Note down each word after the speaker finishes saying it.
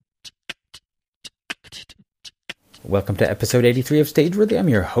Welcome to episode 83 of Stageworthy. I'm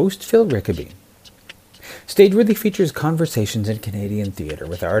your host, Phil Rickaby. Stageworthy features conversations in Canadian theatre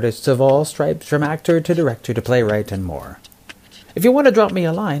with artists of all stripes, from actor to director to playwright and more. If you want to drop me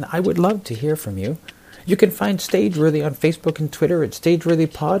a line, I would love to hear from you. You can find Stageworthy on Facebook and Twitter at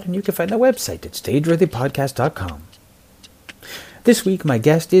StageworthyPod, and you can find the website at stageworthypodcast.com. This week, my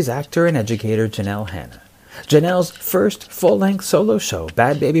guest is actor and educator Janelle Hanna. Janelle's first full-length solo show,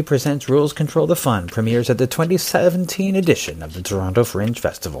 Bad Baby Presents Rules Control the Fun, premieres at the 2017 edition of the Toronto Fringe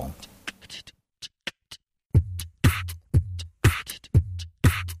Festival.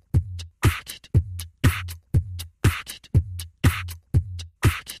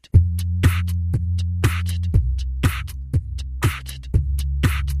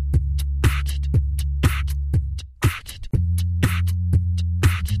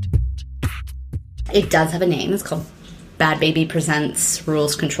 It does have a name. It's called Bad Baby Presents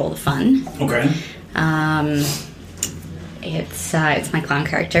Rules Control the Fun. Okay. It's my clown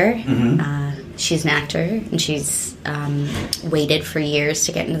character. Mm-hmm. She's an actor, and she's waited for years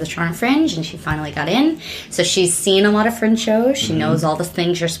to get into the Toronto Fringe, and she finally got in. So she's seen a lot of Fringe shows. She knows all the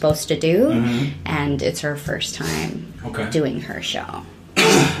things you're supposed to do, and it's her first time doing her show.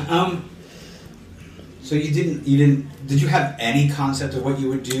 So did you have any concept of what you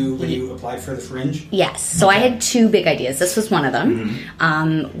would do when you applied for the Fringe? Yes. So I had two big ideas. This was one of them,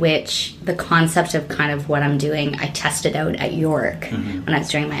 which the concept of kind of what I'm doing, I tested out at York when I was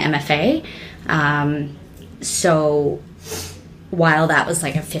doing my MFA. So while that was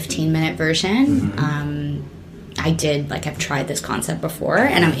like a 15-minute version, I've tried this concept before,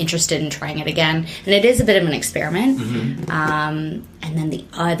 and I'm interested in trying it again. And it is a bit of an experiment. And then the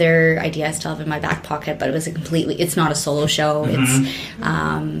other idea I still have in my back pocket, but it's not a solo show. It's,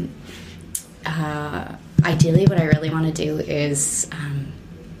 ideally what I really want to do is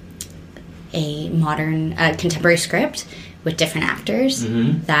a modern, contemporary script with different actors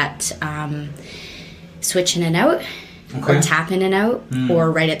that switch in and out. Or tap in and out,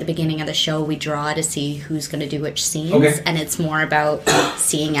 or right at the beginning of the show we draw to see who's going to do which scenes, and it's more about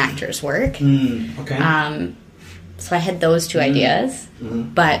seeing actors work. So I had those two ideas,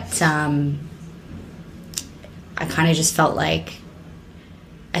 but I kind of just felt like,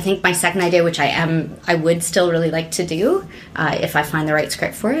 I think my second idea, which I would still really like to do, if I find the right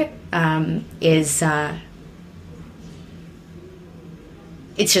script for it, is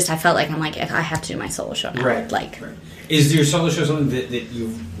it's just I felt like I have to do my solo show now. Right. Is your solo show something that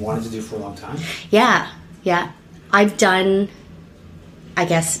you've wanted to do for a long time? Yeah. I've done, I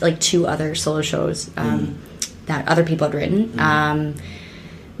guess, like 2 other solo shows that other people had written.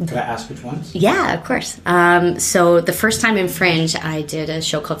 Could I ask which ones? Yeah, of course. So the first time in Fringe, I did a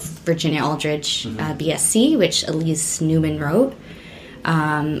show called Virginia Aldridge BSC, which Elise Newman wrote.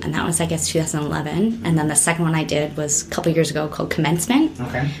 And that was, I guess, 2011. And then the second one I did was a couple years ago called Commencement,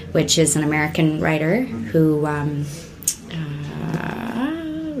 which is an American writer who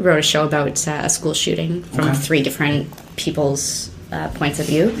wrote a show about a school shooting from 3 different people's points of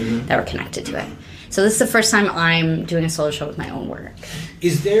view that were connected to it. So this is the first time I'm doing a solo show with my own work.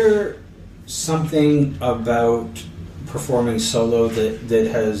 Is there something about performing solo that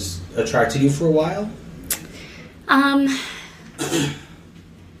has attracted you for a while?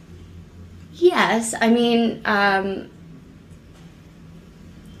 Yes, I mean,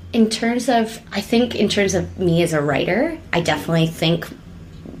 in terms of me as a writer, I definitely think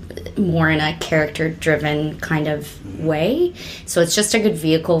more in a character-driven kind of way. So it's just a good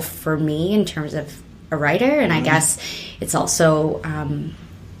vehicle for me in terms of a writer, and I guess it's also,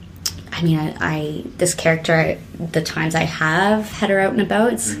 this character, the times I have had her out and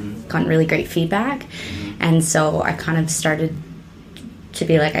about, it's gotten really great feedback, and so I kind of started to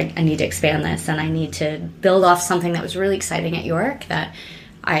be like, I need to expand this, and I need to build off something that was really exciting at York that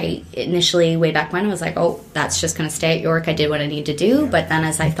I initially, way back when, I was like, oh, that's just going to stay at York. I did what I need to do. But then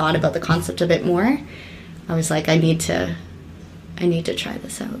as I thought about the concept a bit more, I was like, I need to try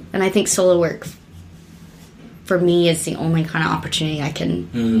this out. And I think solo work, for me, is the only kind of opportunity I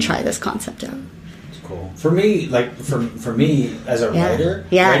can try this concept out. It's cool. For me, for me as a writer,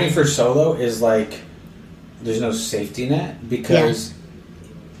 writing for solo is like, there's no safety net, because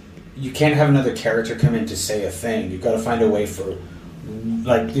you can't have another character come in to say a thing. You've got to find a way for,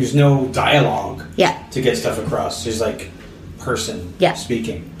 like, there's no dialogue to get stuff across. There's like person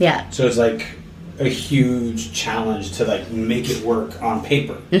speaking. So it's like a huge challenge to like make it work on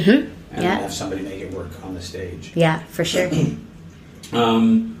paper and then have somebody make it work on the stage. Yeah, for sure.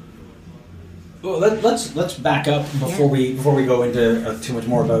 Well, let's back up before we go into too much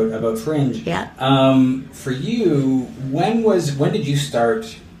more about Fringe. Yeah. For you, when did you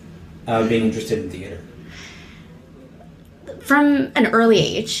start being interested in theater? From an early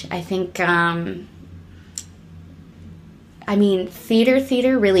age, I think,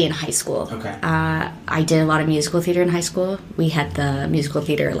 theater really in high school. Okay. I did a lot of musical theater in high school. We had the musical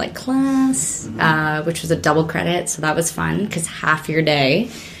theater class, which was a double credit, so that was fun because half your day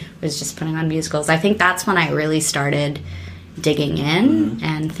was just putting on musicals. I think that's when I really started digging in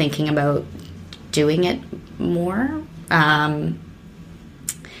and thinking about doing it more. And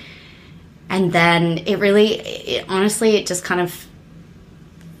then it just kind of,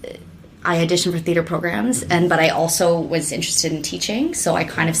 I auditioned for theater programs, but I also was interested in teaching, so I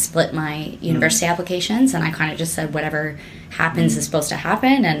kind of split my university applications, and I kind of just said whatever happens is supposed to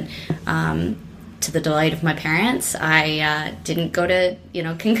happen. And to the delight of my parents, I didn't go to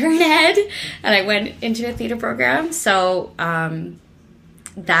concurrent ed, and I went into a theater program. So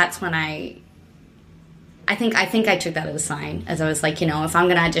that's when I think I took that as a sign, as I was like, if I'm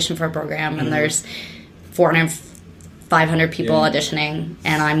going to audition for a program and there's 400, 500 people auditioning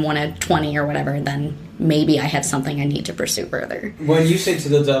and I'm one of 20 or whatever, then maybe I have something I need to pursue further. When you say to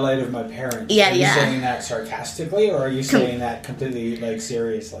the delight of my parents, are you saying that sarcastically, or are you saying that completely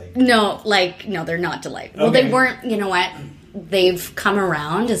seriously? No, they're not delighted. Okay. Well, they weren't, you know what? They've come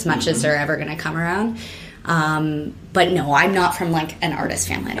around as much as they're ever going to come around. But no, I'm not from an artist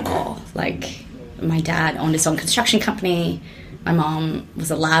family at all. My dad owned his own construction company. My mom was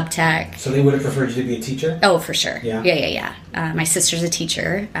a lab tech. So they would have preferred you to be a teacher? Oh, for sure. Yeah. Yeah. My sister's a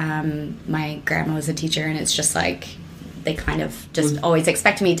teacher. My grandma was a teacher, and it's just they kind of just always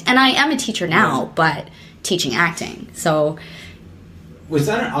expected me. And I am a teacher now, but teaching acting. So was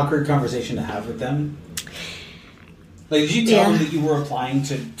that an awkward conversation to have with them? Did you tell them that you were applying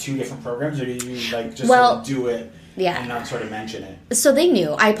to 2 different programs, or did you just sort of do it and not sort of mention it? So they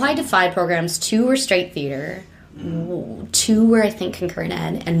knew. I applied to 5 programs. 2 were straight theater. 2 were, I think, concurrent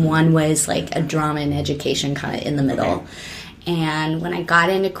ed, and 1 was a drama and education kind of in the middle. Okay. And when I got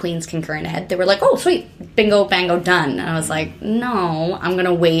into Queen's concurrent ed, they were like, "Oh, sweet, bingo, bango, done." And I was like, "No, I'm going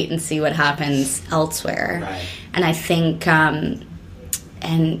to wait and see what happens elsewhere." Right. And I think, and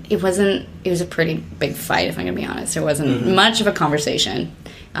it was a pretty big fight, if I'm going to be honest. There wasn't much of a conversation.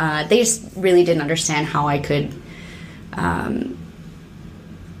 They just really didn't understand how I could,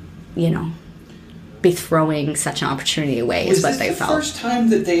 be throwing such an opportunity away is what they felt. Was this the first time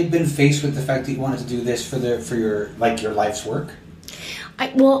that they had been faced with the fact that you wanted to do this for your life's work?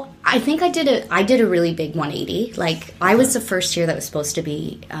 I think I did a really big 180. I was the first year that was supposed to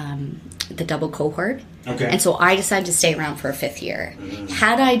be the double cohort. Okay. And so I decided to stay around for a 5th year.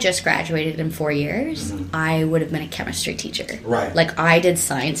 Had I just graduated in 4 years, I would have been a chemistry teacher. Right. I did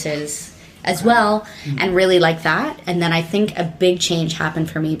sciences as well, and really like that. And then I think a big change happened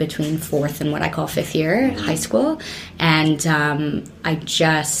for me between 4th and what I call 5th year high school, and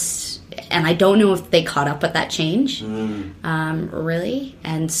I don't know if they caught up with that change, really.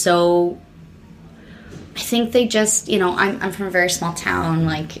 And so I think they just, I'm from a very small town.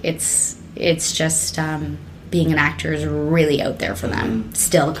 It's just being an actor is really out there for them.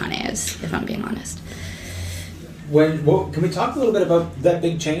 Still kind of is, if I'm being honest. Can we talk a little bit about that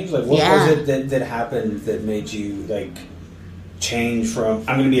big change? What was it that happened that made you change from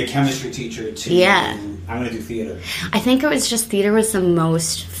I'm going to be a chemistry teacher to I'm going to do theater? I think it was just theater was the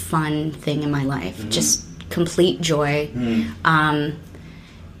most fun thing in my life. Just complete joy. And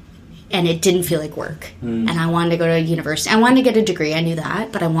it didn't feel like work. And I wanted to go to university. I wanted to get a degree. I knew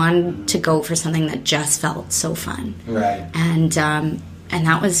that, but I wanted to go for something that just felt so fun. Right. And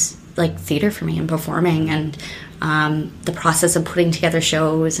that was theater for me, and performing, and the process of putting together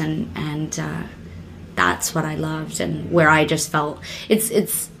shows, and that's what I loved, and where I just felt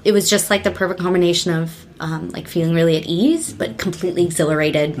it was just the perfect combination of feeling really at ease but completely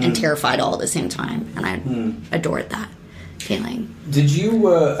exhilarated and terrified all at the same time, and I adored that feeling. Did you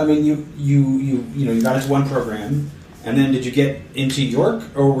you got into one program, and then did you get into York,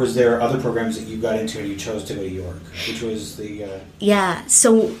 or was there other programs that you got into and you chose to go to York, which was the...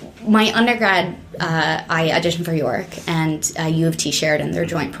 So my undergrad, I auditioned for York and U of T Sheridan, their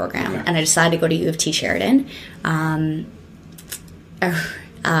joint program, and I decided to go to U of T Sheridan.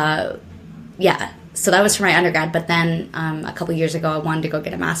 So that was for my undergrad, but then a couple years ago I wanted to go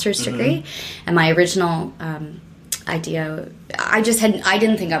get a master's degree, and my original idea, I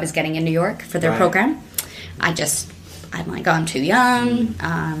didn't think I was getting into York for their program. I'm I'm too young,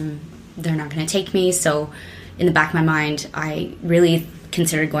 they're not going to take me, so in the back of my mind, I really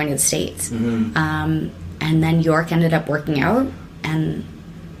considered going to the States. And then York ended up working out. And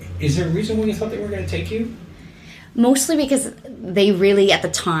is there a reason why you thought they were going to take you? Mostly because they really, at the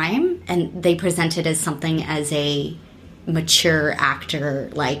time, and they presented as something as a mature actor,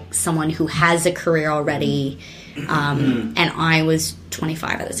 like someone who has a career already. And I was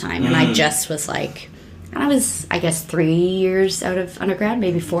 25 at the time, and I just was like, and I was, I guess, 3 years out of undergrad,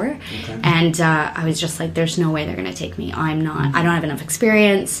 maybe 4. Okay. And I was just like, there's no way they're going to take me. I don't have enough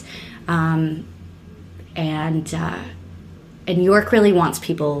experience. And New York really wants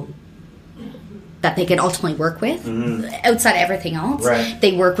people that they can ultimately work with outside of everything else. Right.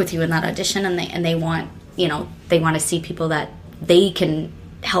 They work with you in that audition, and they want, they want to see people that they can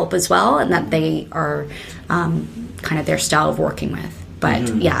help as well, and that they are kind of their style of working with.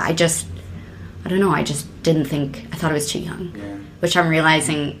 But yeah, I don't know, I just didn't think, I thought I was too young. Yeah. Which I'm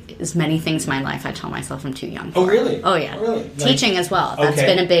realizing is many things in my life I tell myself I'm too young for. Oh, really? Oh, yeah. Oh, really? Teaching as well. That's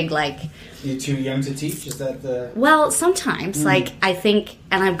been a big, like... You're too young to teach? Is that the... Well, sometimes. Like, I think...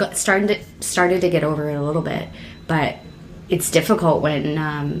 And I've started to get over it a little bit. But it's difficult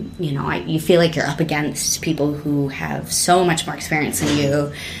when, you feel like you're up against people who have so much more experience than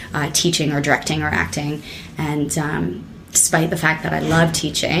you, teaching or directing or acting. And despite the fact that I love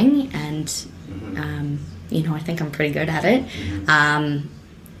teaching and... I think I'm pretty good at it.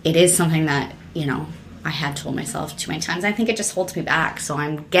 It is something that, I have told myself too many times. I think it just holds me back. So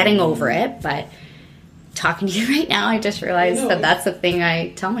I'm getting over it. But talking to you right now, I just realized that's the thing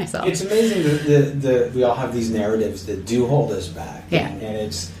I tell myself. It's amazing that we all have these narratives that do hold us back. Yeah. And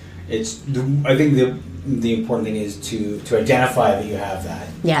I think the important thing is to identify that you have that.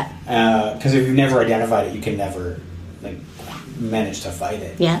 Yeah. Because if you've never identified it, you can never manage to fight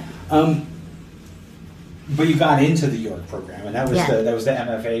it. Yeah. But you got into the York program, and that was the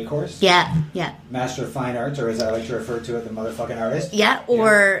MFA course? Yeah, yeah. Master of Fine Arts, or as I like to refer to it, the motherfucking artist? Yeah,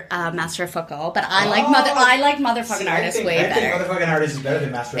 or Master of Fuck All, but I like motherfucking artist way better. I think motherfucking artist is better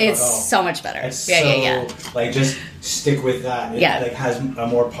than Master of Fuck All. It's so much better. It's just stick with that. It has a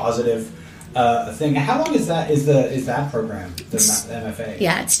more positive thing. How long is that program, the MFA?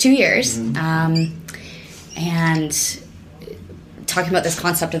 Yeah, it's 2 years. And... talking about this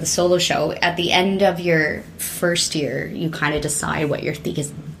concept of the solo show, at the end of your first year, you kind of decide what your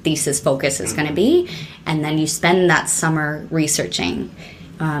thesis focus is going to be, and then you spend that summer researching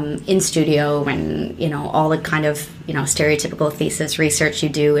in studio and, all the kind of, stereotypical thesis research you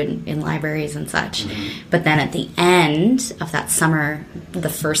do in libraries and such. But then at the end of that summer, the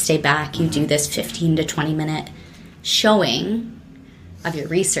first day back, you do this 15 to 20 minute showing of your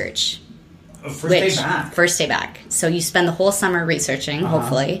research. First day back. So you spend the whole summer researching,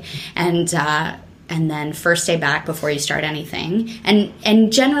 hopefully, and then first day back before you start anything.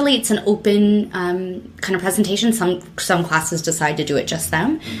 And generally it's an open kind of presentation. Some classes decide to do it just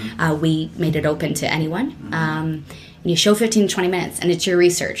them. We made it open to anyone. And you show 15 to 20 minutes, and it's your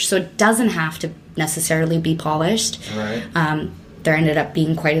research. So it doesn't have to necessarily be polished. Right. There ended up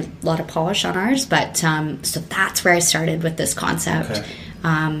being quite a lot of polish on ours, but so that's where I started with this concept.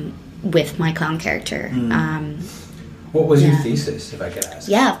 Okay. With my clown character. What was your thesis, if I could ask?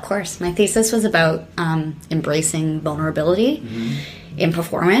 Yeah, of course. My thesis was about embracing vulnerability in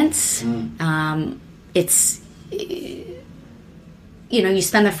performance. It's, you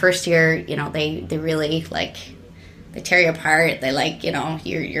spend the first year, they really, they tear you apart. They,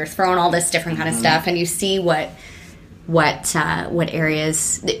 you're throwing all this different kind of stuff, and you see what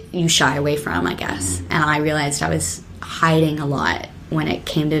areas that you shy away from, I guess. And I realized I was hiding a lot when it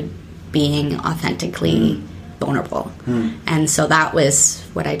came to being authentically vulnerable. And so that was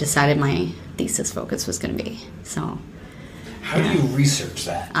what I decided my thesis focus was going to be. So how do you research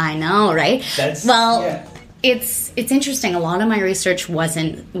that? I know, right? It's interesting. A lot of my research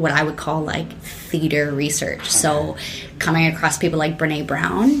wasn't what I would call theater research. Okay. So coming across people like Brene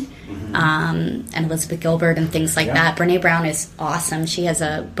Brown and Elizabeth Gilbert and things like that. Brene Brown is awesome. She has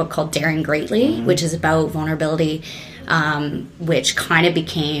a book called Daring Greatly, which is about vulnerability, which kind of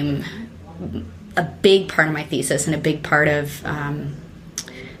became a big part of my thesis and a big part of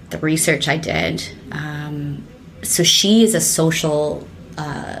the research I did. So she is a social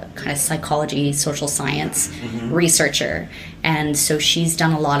kind of psychology, social science researcher. And so she's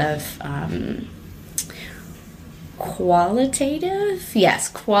done a lot of qualitative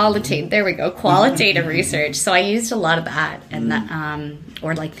research. So I used a lot of that, and that,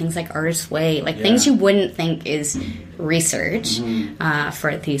 or things like Artist's Way, things you wouldn't think is research for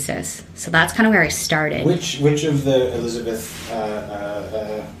a thesis. So that's kind of where I started. Which of the Elizabeth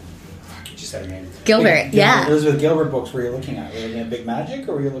just said her name, Gilbert, Elizabeth Gilbert books were you looking at? Were you looking at Big Magic,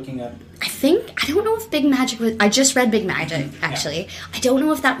 or were you looking at... I don't know if Big Magic was... I just read Big Magic, actually. I don't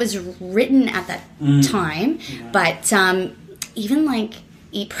know if that was written at that time, but even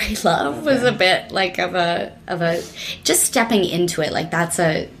Eat, Pray, Love was a bit of a just stepping into it. That's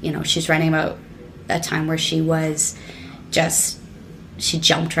she's writing about a time where she was she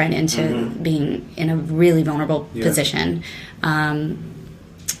jumped right into being in a really vulnerable position.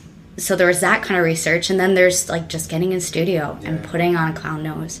 So there was that kind of research, and then there's like just getting in studio and putting on a clown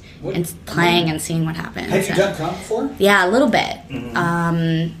nose and playing and seeing what happens. Have you done clown before? Yeah, a little bit.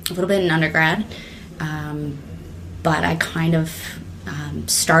 A little bit in undergrad. But I kind of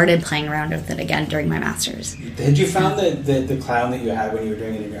started playing around with it again during my master's. Had you found that the clown that you had when you were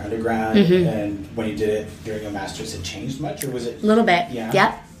doing it in your undergrad and when you did it during your master's had changed much, or was it? A little bit. Yeah.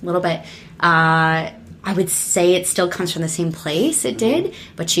 Yep, a little bit. I would say it still comes from the same place it did,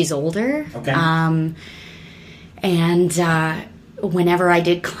 but she's older. Okay. And whenever I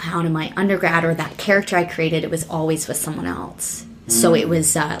did clown in my undergrad or that character I created, it was always with someone else. So it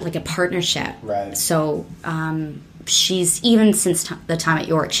was like a partnership. Right. So she's, even since the time at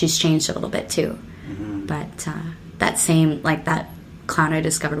York, she's changed a little bit too. But that same, like that clown I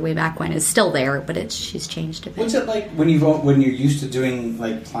discovered way back when is still there, but she's changed a bit. What's it like when you're used to doing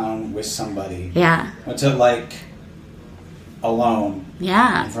like clown with somebody? Yeah. What's it like alone?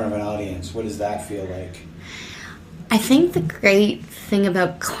 Yeah. In front of an audience? What does that feel like? I think the great thing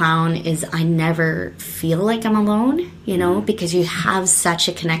about clown is I never feel like I'm alone, because you have such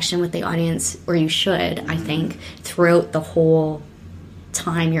a connection with the audience, or you should, I think, throughout the whole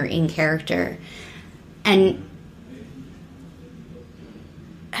time you're in character. And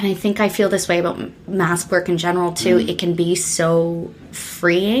I think I feel this way about mask work in general, too. It can be so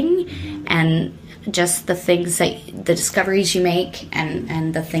freeing, and just the things the discoveries you make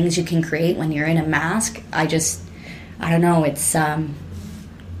and the things you can create when you're in a mask, I don't know, it's,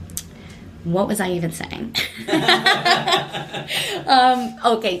 what was I even saying?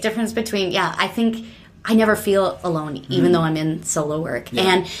 Okay, difference between, I think I never feel alone, even though I'm in solo work. Yeah.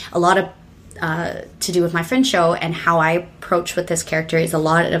 And a lot of, to do with my Fringe show and how I approach with this character is a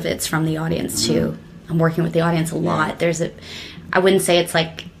lot of it's from the audience, too. I'm working with the audience a lot. I wouldn't say it's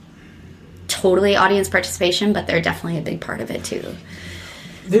like totally audience participation, but they're definitely a big part of it, too.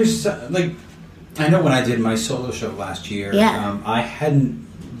 There's, I know when I did my solo show last year, I hadn't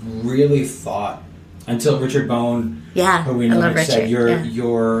really thought until Richard Bone, who we know, said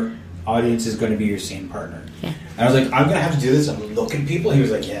your audience is going to be your scene partner. Yeah. And I was like, I'm going to have to do this and look at people. He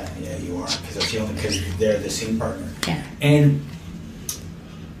was like, yeah, you are, because they're the scene partner. Yeah. And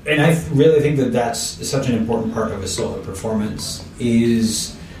I really think that that's such an important part of a solo performance,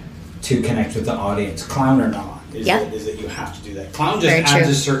 is to connect with the audience, clown or not. Is that you have to do that. Clown just adds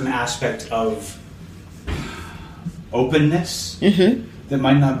a certain aspect of openness that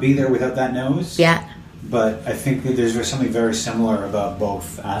might not be there without that nose. Yeah. But I think that there's something very similar about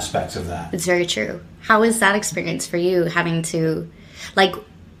both aspects of that. It's very true. How was that experience for you, having to,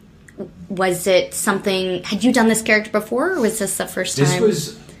 was it something, had you done this character before, or was this the first time?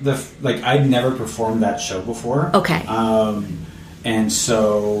 This was I'd never performed that show before. Okay. And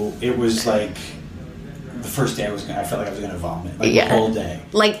so it was like, the first day I felt like I was going to vomit, the whole day.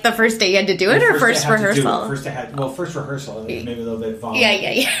 Like the first day you had to do it, or first rehearsal? First rehearsal, maybe a little bit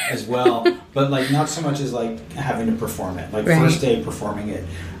vomit as well. But not so much as having to perform it. First day performing it,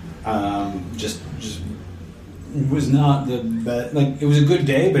 just was not the best. It was a good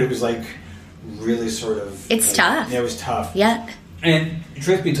day, but it was really sort of. It's tough. Yeah, it was tough. Yeah. And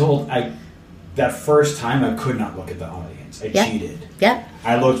truth be told, that first time I could not look at the audience. I cheated. Yeah.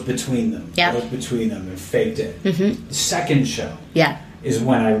 I looked between them. Yeah. I looked between them and faked it. Mm-hmm. The second show is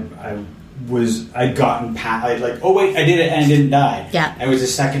when I'd gotten past, I did it and I didn't die. Yeah. It was the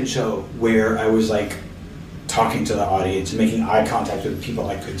second show where I was talking to the audience, making eye contact with people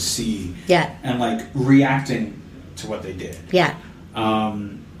I could see. Yeah. And reacting to what they did. Yeah.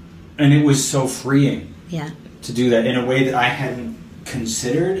 And it was so freeing. Yeah. To do that in a way that I hadn't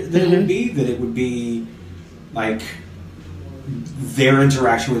considered that it would be their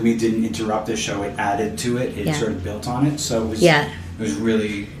interaction with me didn't interrupt the show. It added to it. It sort of built on it. So it was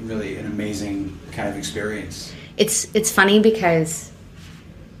really, really an amazing kind of experience. It's funny because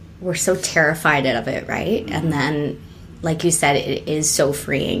we're so terrified of it, right? Mm-hmm. And then, like you said, it is so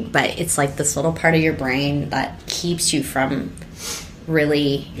freeing, but it's this little part of your brain that keeps you from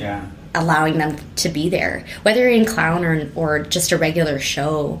really allowing them to be there. Whether you're in clown or just a regular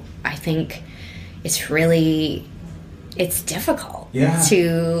show, I think it's difficult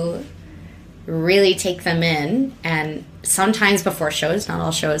to really take them in. And sometimes before shows, not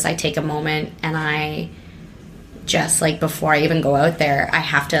all shows, I take a moment and I just before I even go out there, I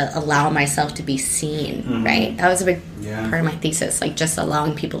have to allow myself to be seen, right? That was a big part of my thesis, just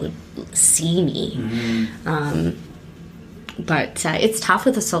allowing people to see me. But it's tough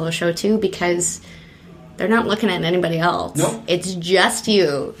with a solo show too, because they're not looking at anybody else. Nope. It's just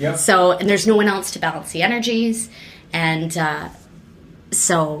you. Yep. So, and there's no one else to balance the energies. And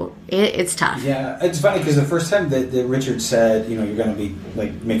so it's tough. Yeah, it's funny because the first time that Richard said, you know, you're going to be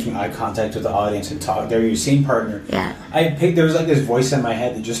like making eye contact with the audience and talk, they're your scene partner. Yeah. There was like this voice in my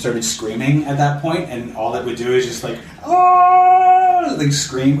head that just started screaming at that point, and all it would do is just like, oh, like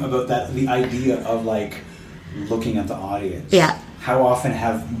scream about the idea of like looking at the audience. Yeah. How often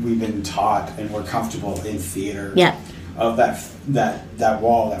have we been taught, and we're comfortable in theater, yeah, of that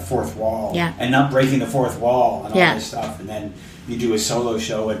wall, that fourth wall, yeah, and not breaking the fourth wall and all this stuff, and then you do a solo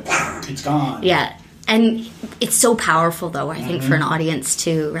show and it's gone. Yeah. And it's so powerful, though, I think, for an audience,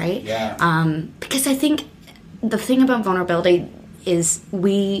 too, right? Yeah. Because I think the thing about vulnerability is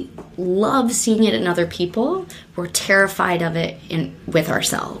we love seeing it in other people. We're terrified of it with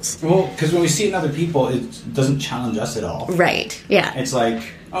ourselves. Well, because when we see it in other people, it doesn't challenge us at all. Right, yeah. It's like,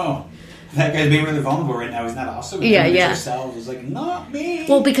 oh, that guy's being really vulnerable right now. Isn't that awesome? Yeah. Yourself is like, not me.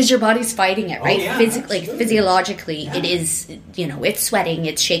 Well, because your body's fighting it, right? Oh, yeah, physiologically, it is, you know, it's sweating,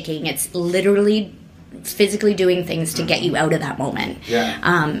 it's shaking, it's literally physically doing things to get you out of that moment. Yeah.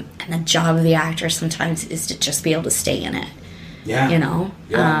 And the job of the actor sometimes is to just be able to stay in it. Yeah. You know?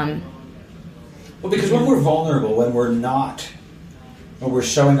 Yeah. Well, because when we're vulnerable, when we're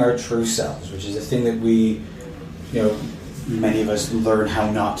showing our true selves, which is a thing that we, you know, many of us learn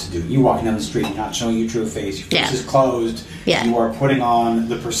how not to do. You're walking down the street, you're not showing your true face, your face is closed, you are putting on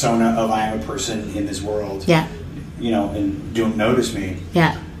the persona of I am a person in this world, you know, and don't notice me,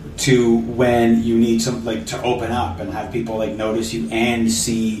 to when you need some, like, to open up and have people, like, notice you and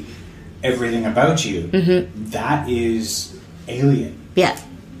see everything about you, that is alien. Yeah.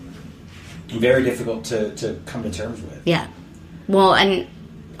 Very difficult to come to terms with. Yeah. Well, and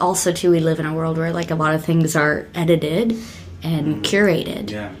also, too, we live in a world where, like, a lot of things are edited and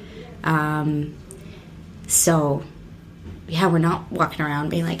curated. Yeah. So, yeah, we're not walking around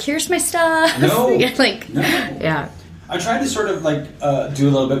being like, here's my stuff. No. No. Yeah. I try to sort of, like, do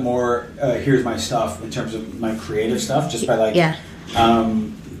a little bit more, here's my stuff in terms of my creative stuff, just by, like,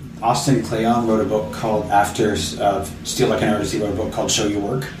 Austin Kleon wrote a book called After Steal Like an Artist. He wrote a book called Show Your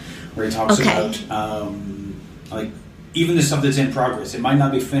Work, where he talks about, like, even the stuff that's in progress. It might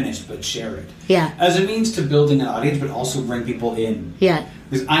not be finished, but share it. Yeah. As a means to building an audience, but also bring people in. Yeah.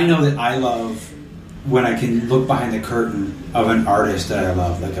 Because I know that I love when I can look behind the curtain of an artist that I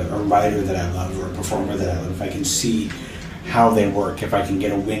love, like a writer that I love, or a performer that I love. If I can see how they work, if I can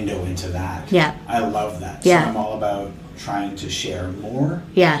get a window into that. Yeah. I love that. Yeah. So I'm all about trying to share more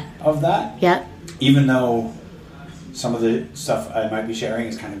yeah. of that. Yeah. Even though some of the stuff I might be sharing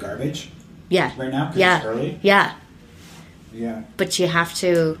is kind of garbage. Yeah. Right now, because it's early. Yeah. Yeah. But you have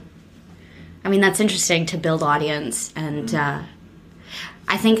to, I mean, that's interesting to build audience. And I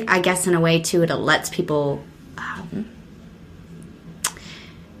guess in a way, too, it lets people, I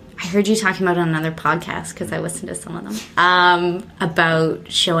heard you talking about it on another podcast, because I listened to some of them, about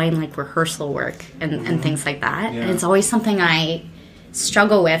showing, like, rehearsal work and things like that. Yeah. And it's always something I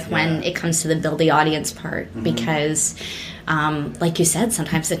struggle with when it comes to the build the audience part, because, like you said,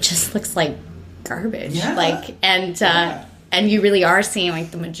 sometimes it just looks like garbage. Yeah. Like, and you really are seeing,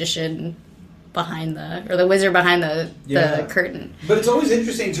 like, the magician behind or the wizard behind the curtain. But it's always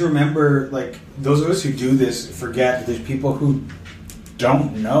interesting to remember, like, those of us who do this forget that there's people who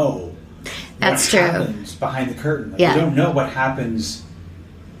don't know what happens behind the curtain. Like, they don't know what happens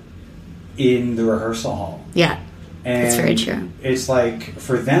in the rehearsal hall. Yeah, and that's very true. It's like,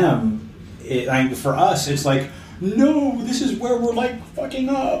 for them, for us, it's like, no, this is where we're, like, fucking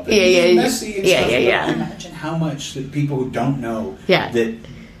up and messy and stuff. Imagine how much the people who don't know that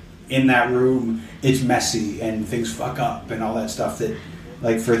in that room it's messy and things fuck up and all that stuff, that,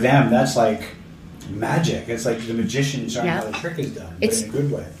 like, for them that's like magic. It's like the magician showing how the trick is done, but in a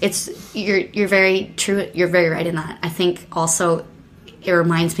good way. You're very true. You're very right in that. I think also it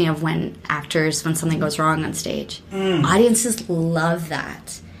reminds me of when something goes wrong on stage. Audiences love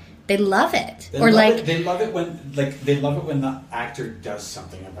that. They love it. They love it when the actor does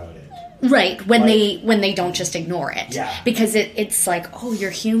something about it. Right, when they don't just ignore it. Yeah. Because it's like, oh, you're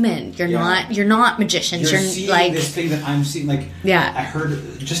human. You're not magicians. You're seeing like this thing that I'm seeing. Like, I heard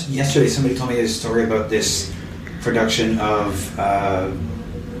just yesterday somebody told me a story about this production of The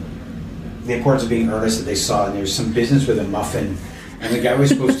Importance of Being Earnest that they saw, and there's some business with a muffin, and the guy was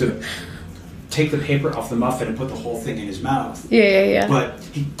supposed to take the paper off the muffin and put the whole thing in his mouth. Yeah. But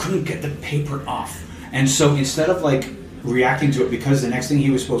he couldn't get the paper off. And so instead of, like, reacting to it, because the next thing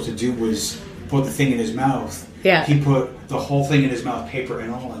he was supposed to do was put the thing in his mouth, he put the whole thing in his mouth, paper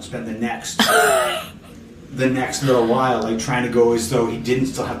and all, and spent the next little while, like, trying to go as though he didn't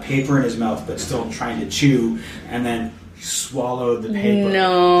still have paper in his mouth, but still trying to chew, and then swallowed the paper.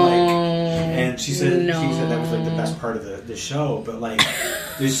 No. And she said that was like the best part of the show. But like,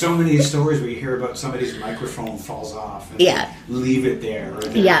 there's so many stories where you hear about somebody's microphone falls off and they leave it there, or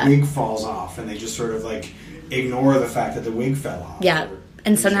their wig falls off, and they just sort of like ignore the fact that the wig fell off. Yeah,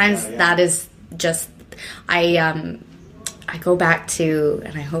 and sometimes that is just I go back to,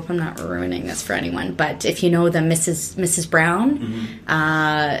 and I hope I'm not ruining this for anyone, but if you know the Mrs. Brown,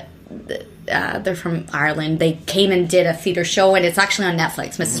 they're from Ireland. They came and did a theater show, and it's actually on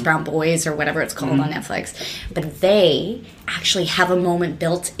Netflix, Mrs. Brown Boys or whatever it's called on Netflix. But they actually have a moment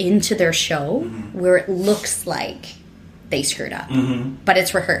built into their show where it looks like they screwed up, but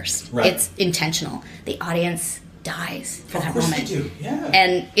it's rehearsed. Right. It's intentional. The audience dies for that moment. They do. Yeah.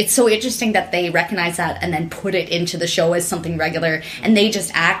 And it's so interesting that they recognize that and then put it into the show as something regular, and they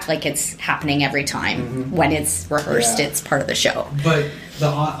just act like it's happening every time when it's rehearsed. It's part of the show. But the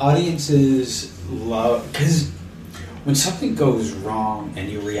audiences love, because when something goes wrong and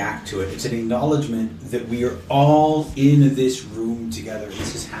you react to it, it's an acknowledgement that we are all in this room together.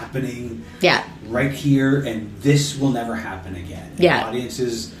 This is happening right here, and this will never happen again. Yeah.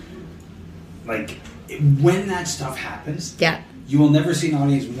 Audiences, like, when that stuff happens, you will never see an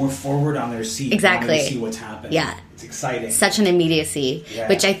audience more forward on their seat. Exactly. To see what's happening. Yeah. It's exciting. Such an immediacy,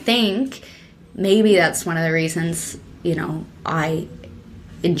 which I think maybe that's one of the reasons, I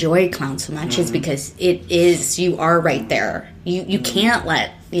enjoy clown so much is because you are right there. You can't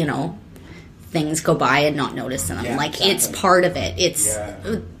let, things go by and not notice them. Yeah, like, exactly. it's part of it. It's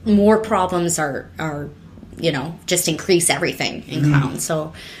more problems are just increase everything in clowns.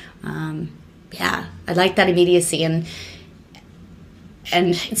 So, I like that immediacy, and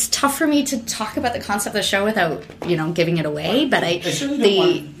it's tough for me to talk about the concept of the show without giving it away. But I certainly don't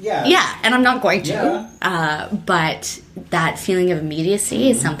want, and I'm not going to. But that feeling of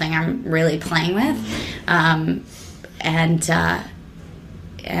immediacy is something I'm really playing with, and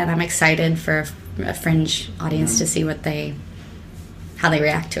I'm excited for a fringe audience to see how they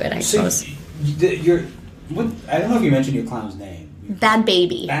react to it. I suppose. I don't know if you mentioned your clown's name. Bad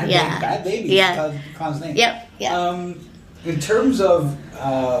Baby. Bad Baby. Yeah. Clown's name. Yep. Yeah. In terms of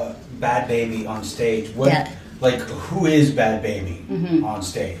Bad Baby on stage, who is Bad Baby on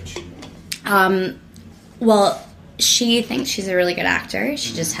stage? Well, she thinks she's a really good actor.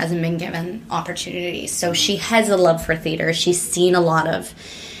 She just hasn't been given opportunities. So she has a love for theater. She's seen a lot of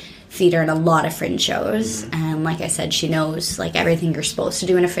theater and a lot of fringe shows, and like I said, she knows like everything you're supposed to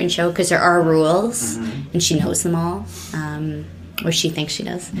do in a fringe show because there are rules, and she knows them all, or she thinks she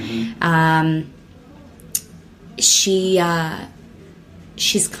does.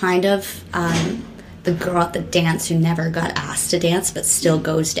 She's kind of the girl at the dance who never got asked to dance but still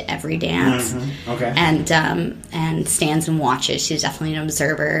goes to every dance, and stands and watches. She's definitely an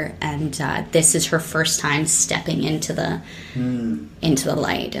observer, and this is her first time stepping into the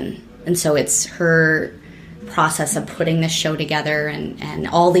light, and so it's her process of putting this show together, and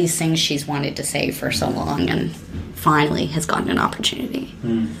all these things she's wanted to say for so long, and finally has gotten an opportunity.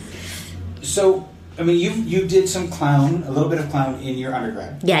 So, I mean, you did some clown, a little bit of clown in your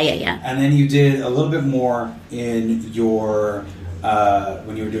undergrad. Yeah. And then you did a little bit more in your,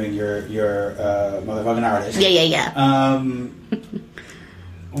 when you were doing your motherfucking artist. Yeah.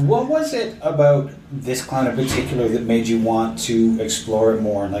 What was it about this clown in particular that made you want to explore it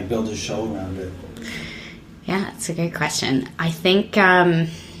more and like build a show around it? Yeah, it's a great question. I think, I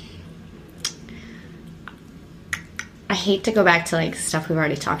hate to go back to like stuff we've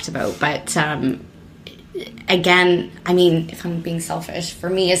already talked about, but again, I mean, if I'm being selfish, for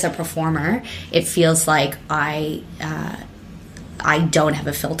me as a performer, it feels like I don't have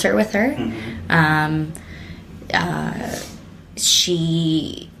a filter with her.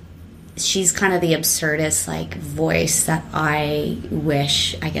 She's kind of the absurdist like voice that I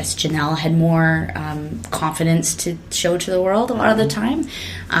wish, I guess, Janelle had more confidence to show to the world a lot of the time.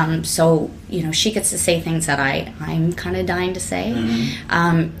 So, she gets to say things that I'm kind of dying to say.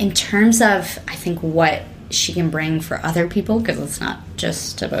 In terms of, I think, what she can bring for other people, because it's not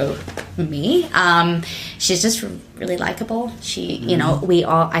just about me. She's just really likable. She,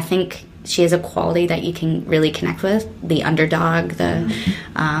 I think she has a quality that you can really connect with. The underdog, the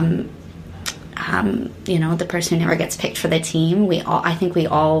person who never gets picked for the team. I think we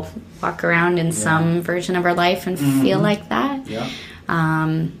all walk around in some version of our life and feel like that. Yeah.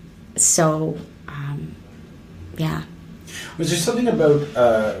 Was there something about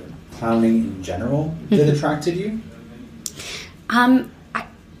clowning in general that attracted you? I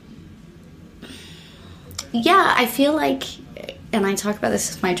feel like and I talk about this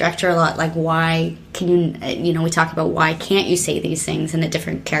with my director a lot, like, why can you, we talk about why can't you say these things in a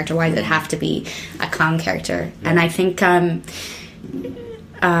different character? Why does it have to be a calm character? Yeah. And I think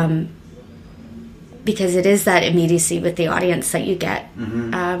because it is that immediacy with the audience that you get,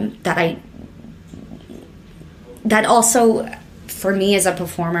 that also, for me as a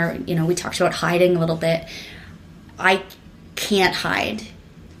performer, we talked about hiding a little bit. I can't hide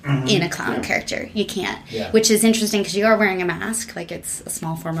in a clown character. You can't. Yeah. Which is interesting because you are wearing a mask. Like, it's a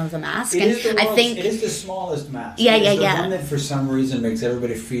small form of a mask. It is the smallest mask. Yeah, it is the one that for some reason makes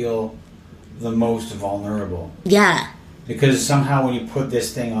everybody feel the most vulnerable. Yeah. Because somehow when you put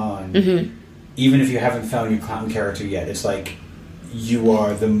this thing on, even if you haven't found your clown character yet, it's like you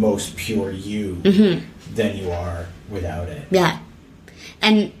are the most pure you than you are without it. Yeah.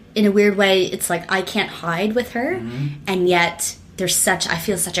 And in a weird way, it's like I can't hide with her, and yet I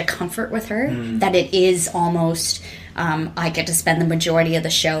feel such a comfort with her that it is almost I get to spend the majority of the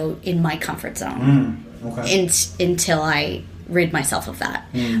show in my comfort zone until I rid myself of that.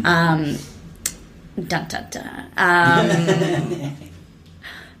 Dun dun dun.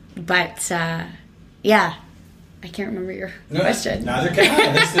 But yeah, I can't remember your question. Neither can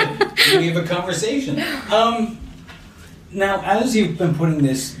I. That's the beauty of a conversation. Now, as you've been putting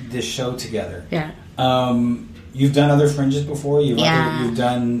this show together, you've done other Fringes before. You've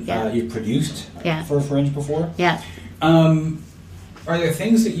produced for a Fringe before. Yeah. Are there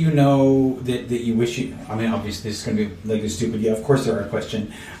things that that you wish you? I mean, obviously, this is going to be like a stupid. Yeah, of course, there are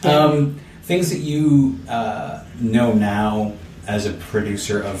questions. Things that you know now as a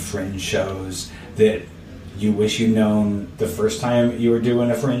producer of Fringe shows that you wish you'd known the first time you were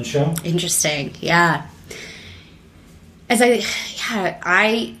doing a Fringe show? Interesting. Yeah.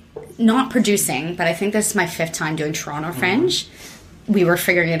 I not producing, but I think this is my 5th time doing Toronto Fringe. We were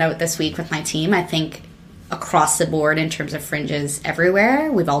figuring it out this week with my team. I think across the board in terms of Fringes everywhere,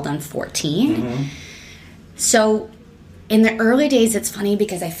 we've all done 14. So in the early days, it's funny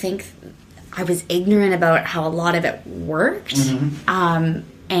because I think I was ignorant about how a lot of it worked. And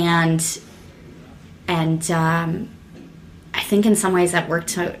I think in some ways that worked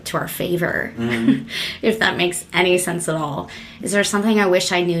to our favor, if that makes any sense at all. Is there something I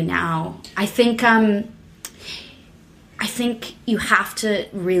wish I knew now? I think you have to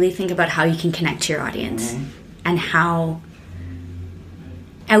really think about how you can connect to your audience and how,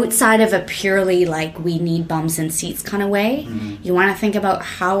 outside of a purely like we need bums and seats kind of way, you want to think about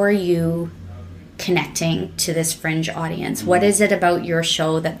how are you connecting to this Fringe audience? What is it about your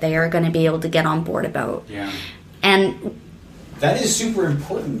show that they are going to be able to get on board about? Yeah. And that is super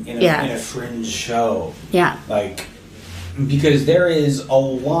important in a Fringe show. Yeah. Like, because there is a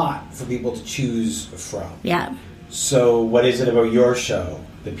lot for people to choose from. Yeah. So what is it about your show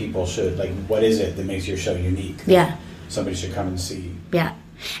that people should, like, what is it that makes your show unique? Yeah. Somebody should come and see. Yeah.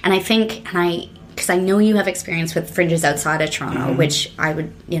 And I think, because I know you have experience with Fringes outside of Toronto, which I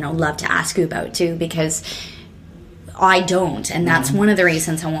would, love to ask you about too, because I don't, and that's one of the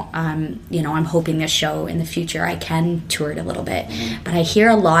reasons I want. I'm hoping this show in the future I can tour it a little bit. But I hear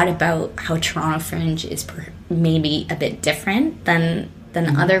a lot about how Toronto Fringe is maybe a bit different than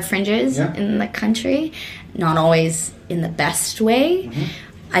other Fringes in the country. Not always in the best way.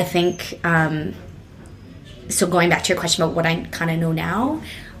 I think. So going back to your question about what I kind of know now,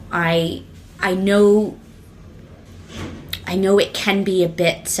 I know it can be a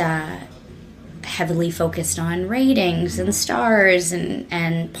bit heavily focused on ratings and stars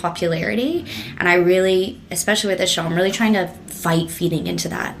and popularity, and I really, especially with this show, I'm really trying to fight feeding into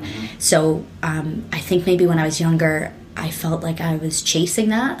that. So I think maybe when I was younger, I felt like I was chasing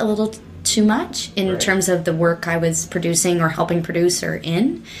that a little too much in terms of the work I was producing or helping produce or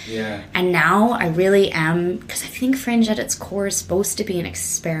in. Yeah. And now I really am, because I think Fringe at its core is supposed to be an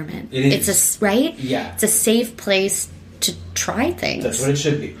experiment. It is. It's right? Yeah. It's a safe place to try things. That's what it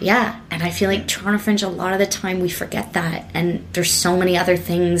should be. Yeah. And I feel like Toronto Fringe, a lot of the time we forget that. And there's so many other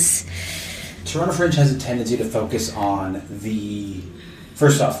things. Toronto Fringe has a tendency to focus on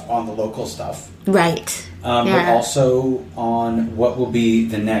first off, on the local stuff. Right. But also on what will be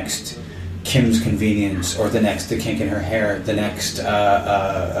the next Kim's Convenience, or the next The Kink in Her Hair, the next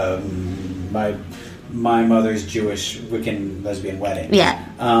my mother's Jewish Wiccan lesbian wedding. Yeah.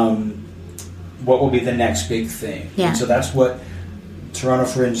 What will be the next big thing? Yeah. And so that's what Toronto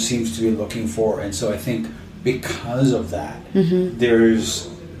Fringe seems to be looking for. And so I think because of that, there's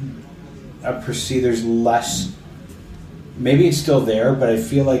less. Maybe it's still there, but I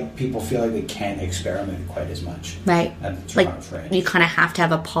feel like people feel like they can't experiment quite as much. Right. At the Toronto Fringe. You kind of have to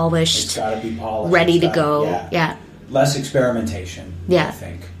have a polished. It's got to be polished. Ready to go. Yeah. Less experimentation. Yeah. I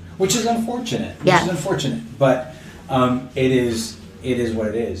think, which is unfortunate. Yeah. But It is what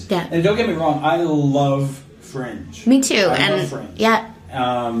it is. Yeah. And don't get me wrong, I love Fringe. Me too. I love Fringe. Yeah.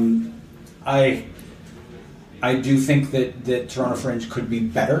 I do think that Toronto Fringe could be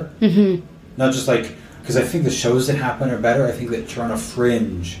better. Mm-hmm. Not just like, because I think the shows that happen are better. I think that Toronto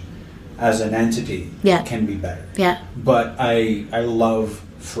Fringe as an entity can be better. Yeah. But I love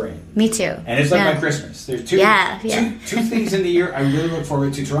Fringe. Me too. And it's like my Christmas. There's two things in the year I really look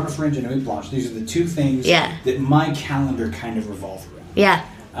forward to: Toronto Fringe and Nuit Blanche. These are the two things that my calendar kind of revolves around. Yeah.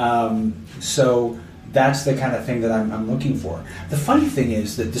 So that's the kind of thing that I'm looking for. The funny thing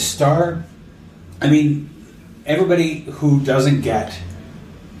is that the Star, I mean, everybody who doesn't get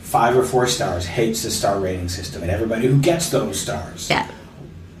 5 or 4 stars hates the star rating system, and everybody who gets those stars, I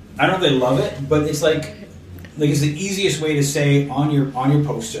don't know if they love it, but it's like it's the easiest way to say on your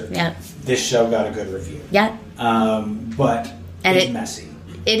poster, this show got a good review. Yeah. But it's messy.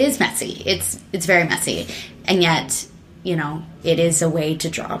 It is messy. It's very messy, and yet, you know, it is a way to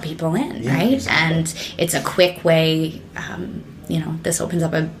draw people in, right? Exactly. And it's a quick way. You know, this opens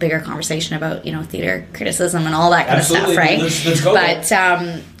up a bigger conversation about, you know, theater criticism and all that kind of stuff, right? Let's go. But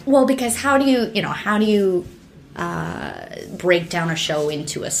well, because how do you break down a show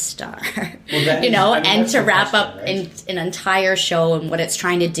into a star, you know, and to wrap up an entire show and what it's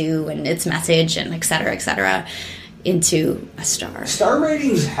trying to do and its message and et cetera, into a star. Star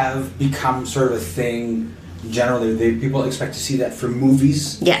ratings have become sort of a thing. Generally, people expect to see that for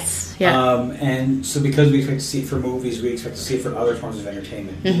movies. Yes. Yeah. And so because we expect to see it for movies, we expect to see it for other forms of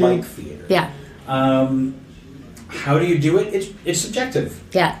entertainment, like theater. Yeah. How do you do it? It's subjective.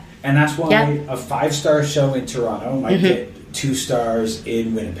 Yeah. And that's why a 5-star show in Toronto might get 2 stars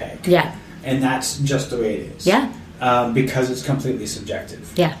in Winnipeg. Yeah. And that's just the way it is. Yeah. Because it's completely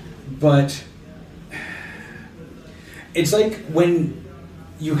subjective. Yeah. But it's like when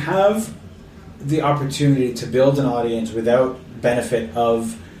you have the opportunity to build an audience without benefit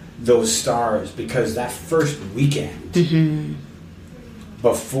of those stars, because that first weekend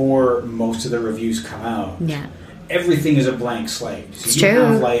before most of the reviews come out, everything is a blank slate. So it's you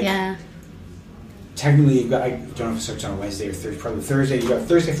true. have technically you've got, I don't know if it starts on Wednesday or Thursday, probably Thursday. You've got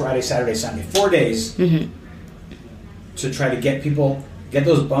Thursday, Friday, Saturday, Sunday, 4 days to try to get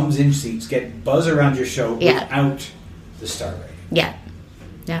those bums in seats, get buzz around your show without the star rating. Yeah.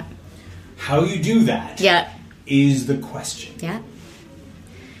 Yeah. How you do that is the question. Yeah.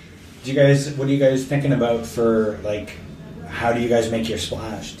 What are you guys thinking about for, like, how do you guys make your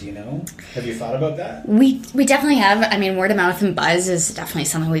splash? Do you know? Have you thought about that? We definitely have. I mean, word of mouth and buzz is definitely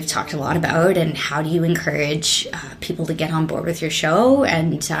something we've talked a lot about, and how do you encourage people to get on board with your show?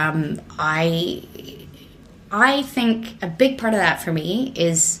 And I think a big part of that for me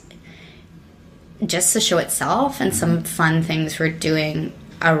is just the show itself and some fun things we're doing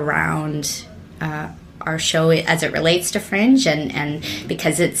around our show as it relates to Fringe, and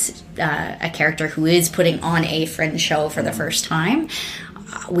because it's a character who is putting on a Fringe show for the first time,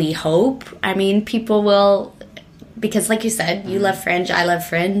 we hope, I mean, people will, because like you said, you love Fringe, I love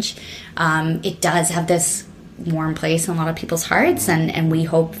Fringe, it does have this warm place in a lot of people's hearts, and we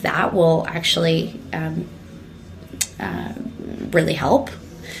hope that will actually really help.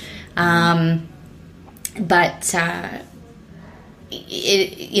 But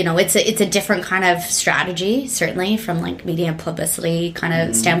it's a different kind of strategy, certainly from like media publicity kind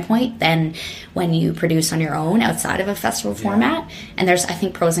of standpoint, than when you produce on your own outside of a festival format. And there's, I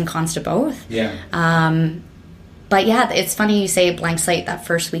think, pros and cons to both. Yeah. But yeah, it's funny you say blank slate. That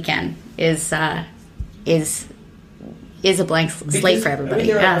first weekend is a blank slate for everybody. I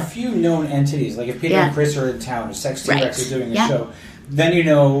mean, there are a few known entities, like if Peter and Chris are in town, if Sex T-Rex are doing a show, then you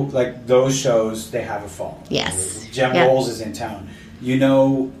know, like, those shows, they have a following. Yes. Jem Bowles is in town. You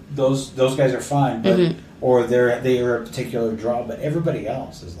know, those guys are fine, but or they are a particular draw, but everybody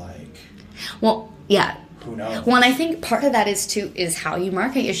else is like, well, yeah. Who knows? Well, and I think part of that is how you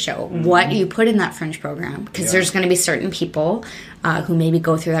market your show. What you put in that Fringe program, because there's going to be certain people who maybe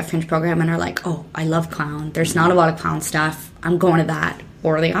go through that Fringe program and are like, oh, I love clown. There's not a lot of clown stuff. I'm going to that.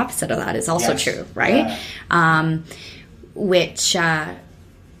 Or the opposite of that is also true, right? Yeah. Which I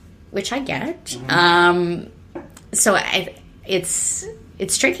get. So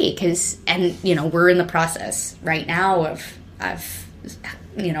it's tricky because, and you know, we're in the process right now of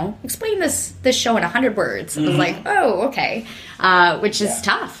explain this show in 100 words. It was like, oh, okay, which is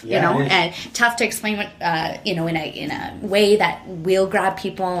tough, you know, and tough to explain what in a way that will grab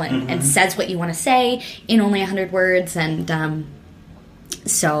people and says what you want to say in only 100 words, and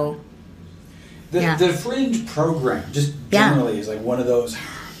so. The Fringe program just generally is like one of those,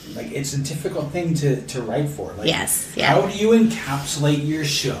 like, it's a difficult thing to write for. Like, how do you encapsulate your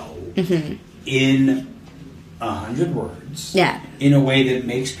show in 100 words. Yeah. In a way that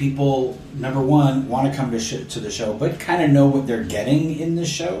makes people, number one, want to come to the show, but kind of know what they're getting in the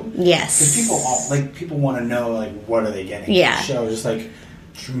show. Yes. Because people want to know, like, what are they getting in the show? Just like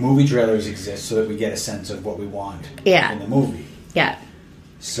movie trailers exist so that we get a sense of what we want in the movie. Yeah.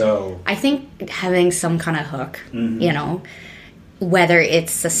 So I think having some kind of hook, you know, whether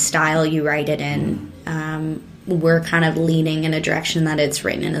it's the style you write it in, we're kind of leaning in a direction that it's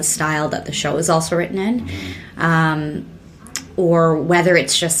written in a style that the show is also written in. Or whether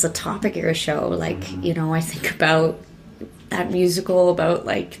it's just the topic of your show. Like, you know, I think about that musical about,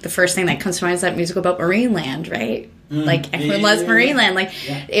 like, the first thing that comes to mind is that musical about Marineland, right? Like, everyone loves Marineland. Like,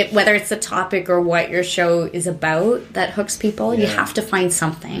 whether it's the topic or what your show is about that hooks people, you have to find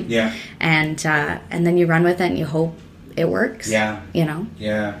something. Yeah. And then you run with it and you hope it works. Yeah. You know?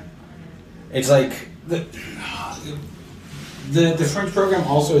 Yeah. It's like, the French program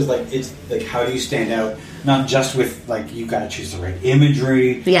also is like, it's like, how do you stand out? Not just with, like, you've got to choose the right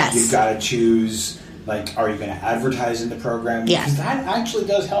imagery. Yes. You've got to choose, like, are you going to advertise in the program? Yeah. Because that actually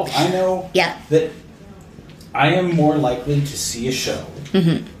does help. I know that I am more likely to see a show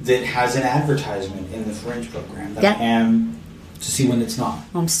that has an advertisement in the Fringe program than I am to see one that's not.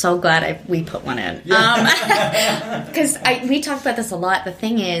 I'm so glad we put one in. Because we talk about this a lot. The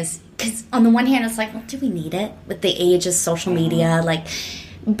thing is, because on the one hand, it's like, well, do we need it with the age of social media? Like,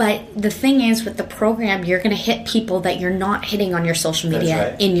 but the thing is, with the program, you're going to hit people that you're not hitting on your social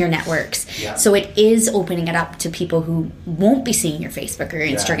media in your networks. Yeah. So it is opening it up to people who won't be seeing your Facebook or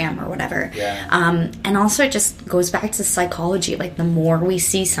your Instagram or whatever. Yeah. And also, it just goes back to psychology. Like, the more we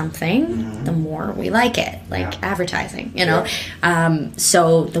see something, the more we like it. Like advertising, you know? Yeah.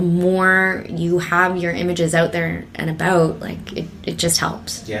 So the more you have your images out there and about, like, it just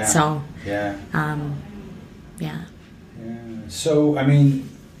helps. Yeah. So, yeah. Yeah. So, I mean,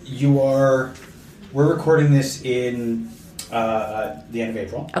 we're recording this in the end of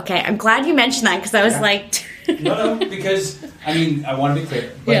April. Okay, I'm glad you mentioned that because I was like... No, because, I mean, I want to be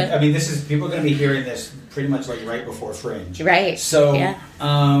clear. But, I mean, people are going to be hearing this pretty much like right before Fringe. Right. So,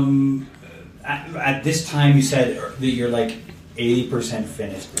 at this time you said that you're like 80%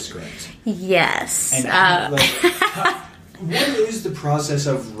 finished the script. Yes. And what is the process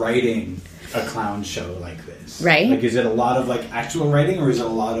of writing a clown show like this? Right. Like, is it a lot of like actual writing, or is it a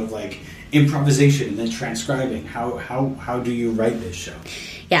lot of like improvisation and then transcribing? How do you write this show?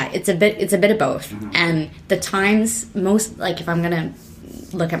 Yeah, it's a bit of both. And the times most, like, if I'm gonna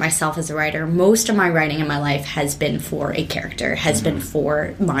look at myself as a writer, most of my writing in my life has been for a character, has been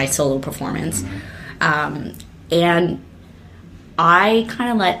for my solo performance. And I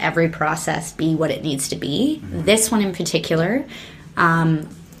kind of let every process be what it needs to be. This one in particular,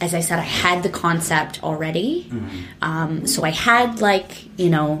 as I said, I had the concept already. So I had, like, you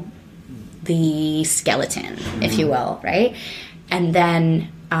know, the skeleton, if you will, right? And then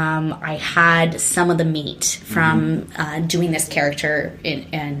I had some of the meat from doing this character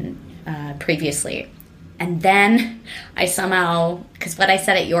in previously. And then I somehow, because what I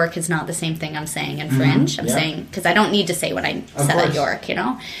said at York is not the same thing I'm saying in Fringe. I'm saying, because I don't need to say what I said at York, you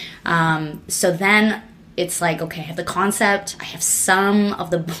know? So then it's like, okay, I have the concept, I have some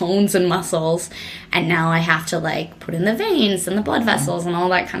of the bones and muscles, and now I have to, like, put in the veins and the blood vessels and all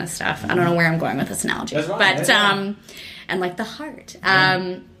that kind of stuff. I don't know where I'm going with this analogy. That's right, but, and, like, the heart.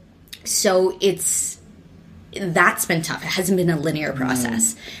 So that's been tough. It hasn't been a linear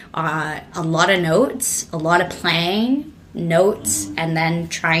process. A lot of notes, a lot of playing notes, and then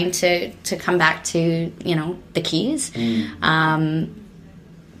trying to come back to, you know, the keys.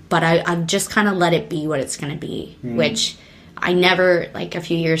 But I've just kind of let it be what it's going to be, which I never, like, a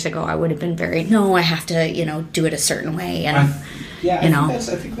few years ago, I would have been very, no, I have to, you know, do it a certain way. And, I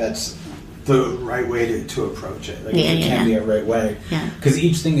think that's the right way to approach it. Like, it can be a right way. Because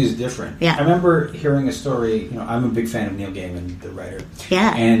each thing is different. I remember hearing a story, you know, I'm a big fan of Neil Gaiman, the writer.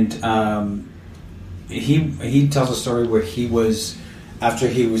 And he tells a story where he was, after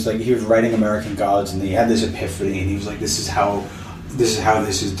he was writing American Gods, and he had this epiphany, and he was like, this is how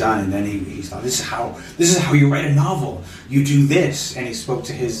this is done. And then he thought, this is how you write a novel. You do this. And he spoke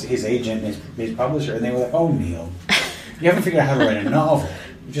to his agent, his publisher, and they were like, oh, Neil, you haven't figured out how to write a novel.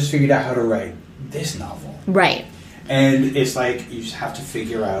 You just figured out how to write this novel. Right. And it's like, you just have to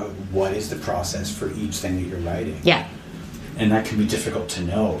figure out what is the process for each thing that you're writing. Yeah. And that can be difficult to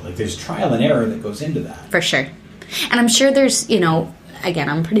know. Like, there's trial and error that goes into that. For sure. And I'm sure there's, you know, again,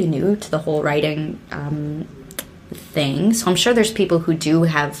 I'm pretty new to the whole writing thing, so I'm sure there's people who do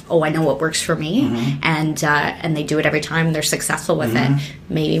have, I know what works for me, and they do it every time, and they're successful with it.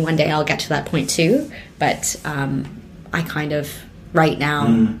 Maybe one day I'll get to that point too, but I kind of, right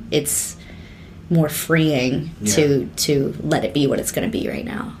now, it's more freeing to let it be what it's going to be right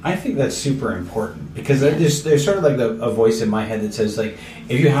now. I think that's super important because there's sort of like a voice in my head that says, like,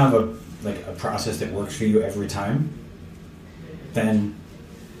 if you have a process that works for you every time, then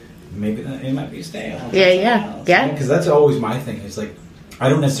maybe it might be stale. Yeah. Because that's always my thing. It's like, I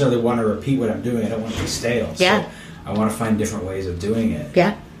don't necessarily want to repeat what I'm doing. I don't want to be stale. Yeah. So I want to find different ways of doing it.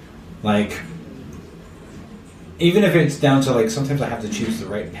 Yeah. Like, even if it's down to, like, sometimes I have to choose the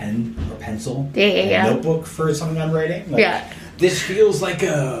right pen or pencil notebook for something I'm writing. Like, this feels like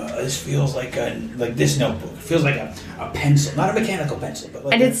this notebook. It feels like a pencil, not a mechanical pencil, but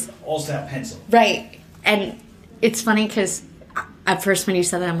like an all-style pencil. Right. And it's funny because at first when you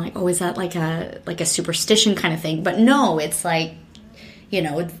said that, I'm like, oh, is that like a superstition kind of thing? But no, it's like, you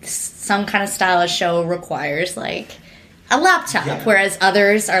know, some kind of style of show requires like a laptop, whereas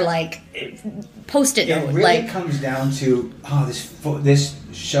others are like Post-it note. It really comes down to this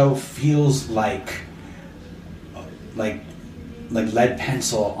show feels like lead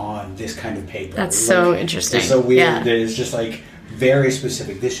pencil on this kind of paper. That's so interesting. It's so weird that it's just like very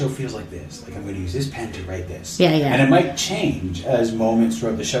specific. This show feels like this. Like, I'm going to use this pen to write this. Yeah. And it might change as moments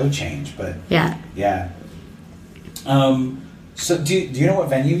throughout the show change, but yeah. So do you know what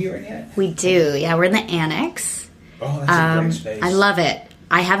venue you're in yet? We do. Yeah, we're in the Annex. Oh, that's a great space. I love it.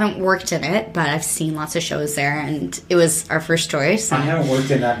 I haven't worked in it, but I've seen lots of shows there, and it was our first choice. I haven't worked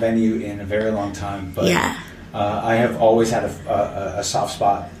in that venue in a very long time, but I have always had a soft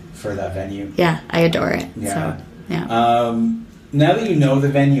spot for that venue. Yeah, I adore it. Yeah. So, yeah. Now that you know the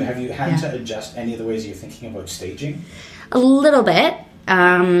venue, have you had to adjust any of the ways you're thinking about staging? A little bit.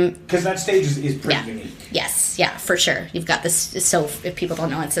 Because that stage is pretty unique. Yes, for sure. You've got this, so if people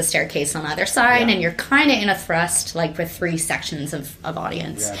don't know, it's a staircase on either side, and you're kind of in a thrust, like with 3 sections of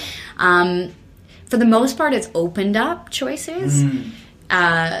audience. Yeah. For the most part, it's opened up choices.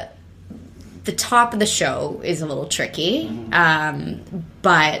 The top of the show is a little tricky,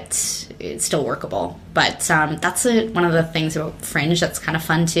 but it's still workable. But that's one of the things about Fringe that's kind of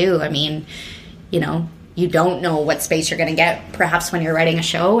fun, too. I mean, you know, you don't know what space you're going to get, perhaps, when you're writing a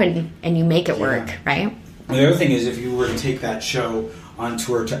show, and you make it work, right? The other thing is, if you were to take that show on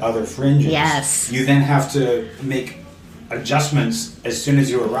tour to other Fringes, you then have to make adjustments as soon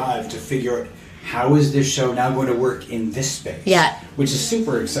as you arrive to figure out, how is this show now going to work in this space? Yeah. Which is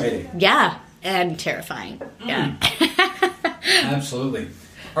super exciting. Yeah, and terrifying. Yeah. Absolutely.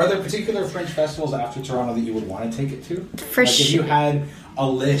 Are there particular Fringe festivals after Toronto that you would want to take it to? For sure. If you had a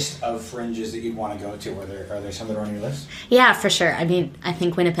list of Fringes that you'd want to go to, are there some that are on your list? Yeah, for sure. I mean, I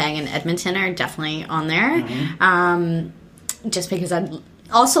think Winnipeg and Edmonton are definitely on there. Just because I'd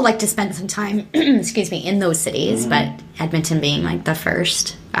also like to spend some time, in those cities, but Edmonton being like the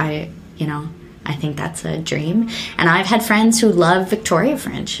first, I think that's a dream. And I've had friends who love Victoria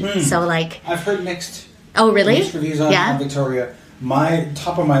Fringe. So like, I've heard mixed. Oh, really? Mixed reviews on Victoria. My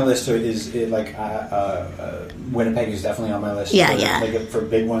top of my list is Winnipeg is definitely on my list. For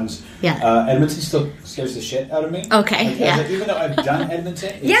big ones. Yeah. Edmonton still scares the shit out of me. Okay. Even though I've done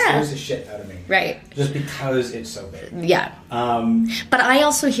Edmonton, it scares the shit out of me. Right. Just because it's so big. Yeah. But I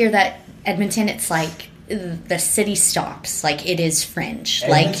also hear that Edmonton, it's like the city stops. Like, it is Fringe.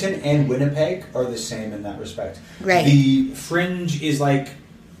 Edmonton and Winnipeg are the same in that respect. Right. The Fringe is like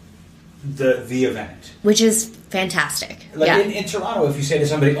the event, which is fantastic. Like in Toronto, if you say to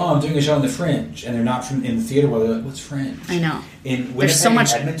somebody, "Oh, I'm doing a show in the Fringe," and they're not in the theater, well, they're like, "What's Fringe?" I know. In Winnipeg and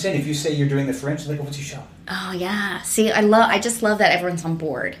Edmonton, if you say you're doing the Fringe, they're like, "What's your show?" Oh yeah. See, I just love that everyone's on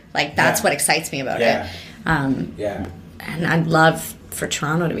board. Like, that's what excites me about it. And I'd love for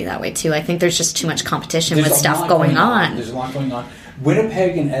Toronto to be that way too. I think there's just too much competition with stuff going on. There's a lot going on.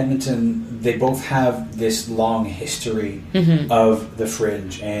 Winnipeg and Edmonton, they both have this long history of the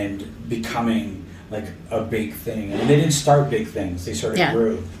Fringe and becoming like a big thing. And they didn't start big things; they sort of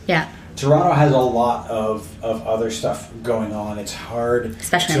grew. Yeah. Toronto has a lot of other stuff going on. It's hard,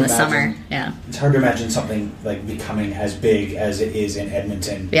 especially in the summer. Yeah, it's hard to imagine something like becoming as big as it is in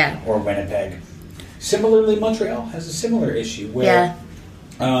Edmonton or Winnipeg. Similarly, Montreal has a similar issue where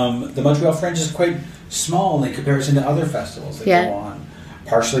the Montreal Fringe is quite small in comparison to other festivals that go on.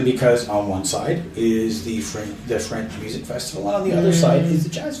 Partially because on one side is the French Music Festival, and on the other side is the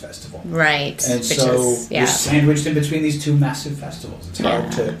Jazz Festival. Right. And so you're sandwiched in between these two massive festivals. It's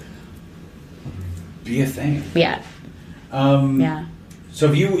hard to be a thing. Yeah.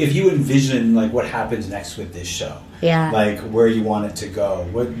 So if you envision like what happens next with this show, like where you want it to go,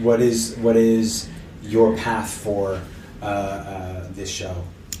 what is your path for this show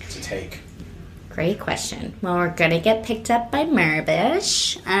to take? Great question. Well, we're going to get picked up by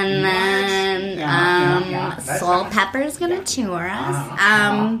Mirbish, and then Soul Pepper's going to tour us.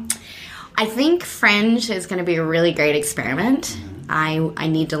 I I think Fringe is going to be a really great experiment. Mm-hmm.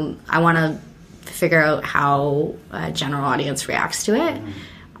 I want to figure out how a general audience reacts to it. Mm-hmm.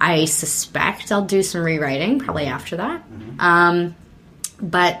 I suspect I'll do some rewriting probably after that. Mm-hmm.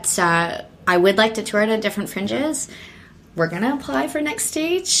 But I would like to tour at different Fringes. We're going to apply for Next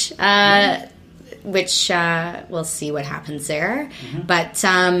Stage, which we'll see what happens there. Mm-hmm. But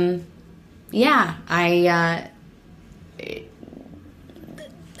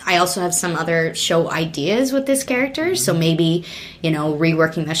I also have some other show ideas with this character. Mm-hmm. So maybe,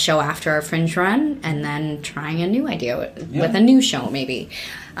 reworking the show after our Fringe run and then trying a new idea with a new show maybe.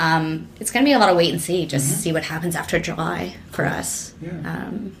 It's going to be a lot of wait and see, just to see what happens after July for us.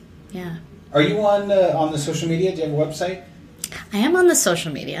 Yeah. Are you on the social media? Do you have a website? I am on the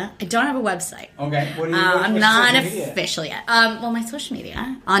social media. I don't have a website. Okay. What are you? I'm not official yet. My social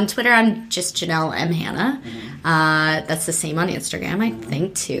media. On Twitter, I'm just Janelle M. Hanna. Mm-hmm. That's the same on Instagram, I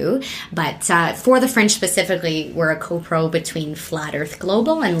think, too. But for the Fringe specifically, we're a co-pro between Flat Earth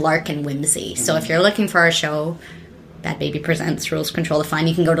Global and Larkin Whimsy. Mm-hmm. So if you're looking for our show, Bad Baby Presents Rules Control the Fine,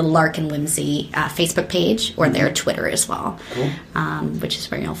 you can go to Larkin Whimsy Facebook page or their Twitter as well, cool. Which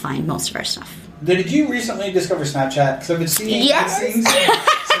is where you'll find most of our stuff. Did you recently discover Snapchat? Because I've been seeing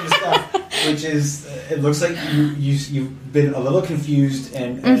some stuff, which is, it looks like you've been a little confused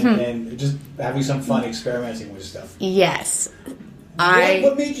and just having some fun experimenting with stuff. Yes.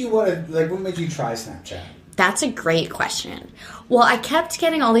 What made you what made you try Snapchat? That's a great question. Well, I kept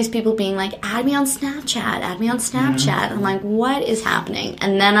getting all these people being like, add me on Snapchat, add me on Snapchat. Mm-hmm. I'm like, what is happening?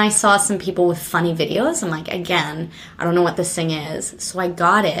 And then I saw some people with funny videos. I'm like, again, I don't know what this thing is. So I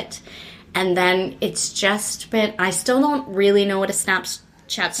got it. And then it's just been, I still don't really know what a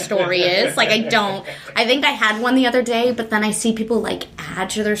Snapchat story is. Like, I think I had one the other day, but then I see people add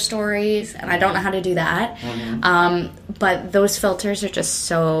to their stories, and I don't know how to do that. Mm-hmm. But those filters are just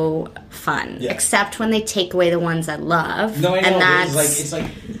so fun, except when they take away the ones I love. No, I know. And it's like,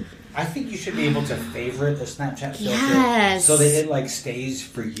 I think you should be able to favorite a Snapchat filter so that it stays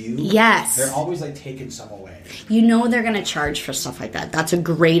for you. Yes. They're always taking some away. They're going to charge for stuff like that. That's a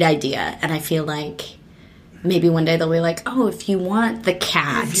great idea. And I feel like maybe one day they'll be like, oh, if you want the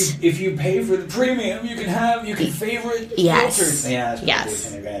cat. If you pay for the premium, you can favorite filters. Yeah, that's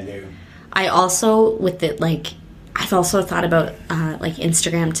what they're going to do. I also, with it, I've also thought about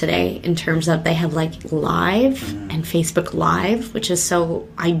Instagram today in terms of they have live and Facebook Live, which is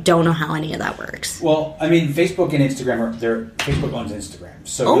I don't know how any of that works. Well, I mean, Facebook and Instagram Facebook owns Instagram,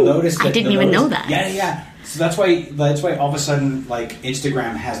 so you'll notice that. I didn't even know that. Yeah. So that's why all of a sudden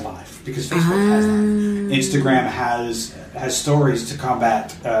Instagram has live because Facebook has live. Instagram has stories to combat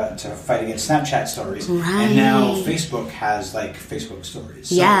to fight against Snapchat stories, and now Facebook has Facebook stories.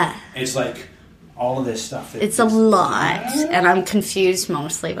 So it's all of this stuff. It's a lot, and I'm confused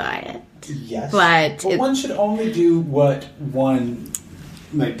mostly by it. Yes, but one should only do what one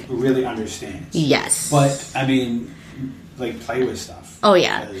really understands. Yes, but I mean, play with stuff. Oh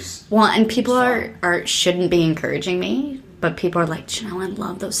yeah. Well, and people shouldn't be encouraging me, but people are like, Janelle, I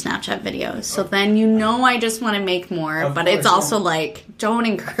love those Snapchat videos. So then I just want to make more, but it's also don't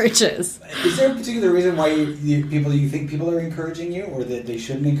encourage us. Is there a particular reason why you think people are encouraging you, or that they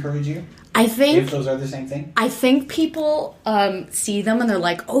shouldn't encourage you? I think if those are the same thing. I think people see them and they're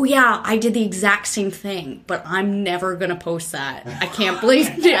like, "Oh yeah, I did the exact same thing, but I'm never gonna post that. I can't believe,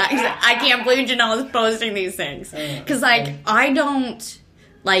 I can't believe Janelle is posting these things because I don't."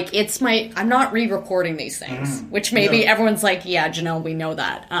 I'm not re-recording these things, which maybe everyone's like, yeah, Janelle, we know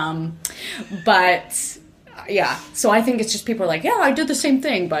that. But, yeah. So I think it's just people are like, yeah, I did the same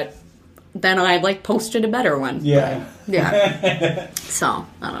thing, but then I, posted a better one. Yeah. But, yeah. So,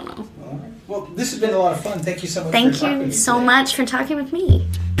 I don't know. All right. Well, this has been a lot of fun. Thank you so much Thank you so much for talking with me.